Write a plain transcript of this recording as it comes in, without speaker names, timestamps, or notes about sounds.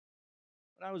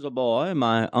When I was a boy,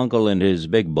 my uncle and his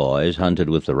big boys hunted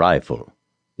with the rifle.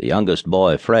 The youngest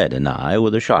boy, Fred, and I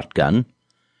with a shotgun,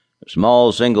 a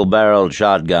small single-barreled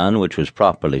shotgun which was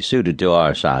properly suited to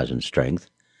our size and strength.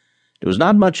 It was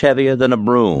not much heavier than a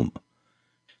broom.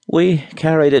 We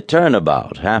carried it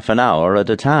turnabout, half an hour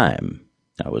at a time.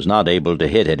 I was not able to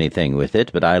hit anything with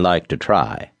it, but I liked to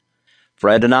try.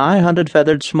 Fred and I hunted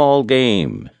feathered small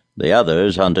game. The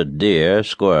others hunted deer,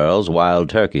 squirrels,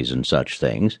 wild turkeys, and such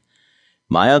things.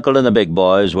 My uncle and the big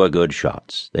boys were good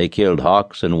shots. They killed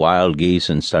hawks and wild geese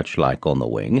and such like on the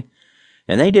wing,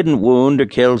 and they didn't wound or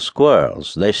kill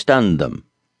squirrels. They stunned them.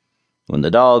 When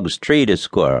the dogs treed a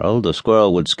squirrel, the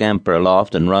squirrel would scamper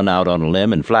aloft and run out on a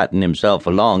limb and flatten himself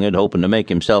along it, hoping to make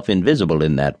himself invisible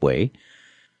in that way,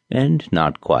 and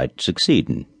not quite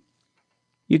succeeding.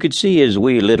 You could see his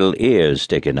wee little ears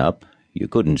sticking up. You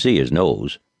couldn't see his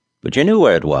nose, but you knew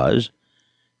where it was.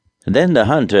 And then the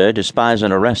hunter,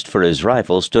 despising a rest for his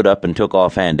rifle, stood up and took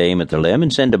offhand aim at the limb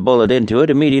and sent a bullet into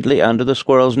it immediately under the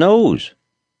squirrel's nose.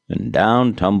 And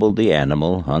down tumbled the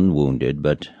animal, unwounded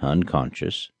but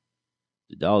unconscious.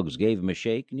 The dogs gave him a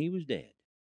shake, and he was dead.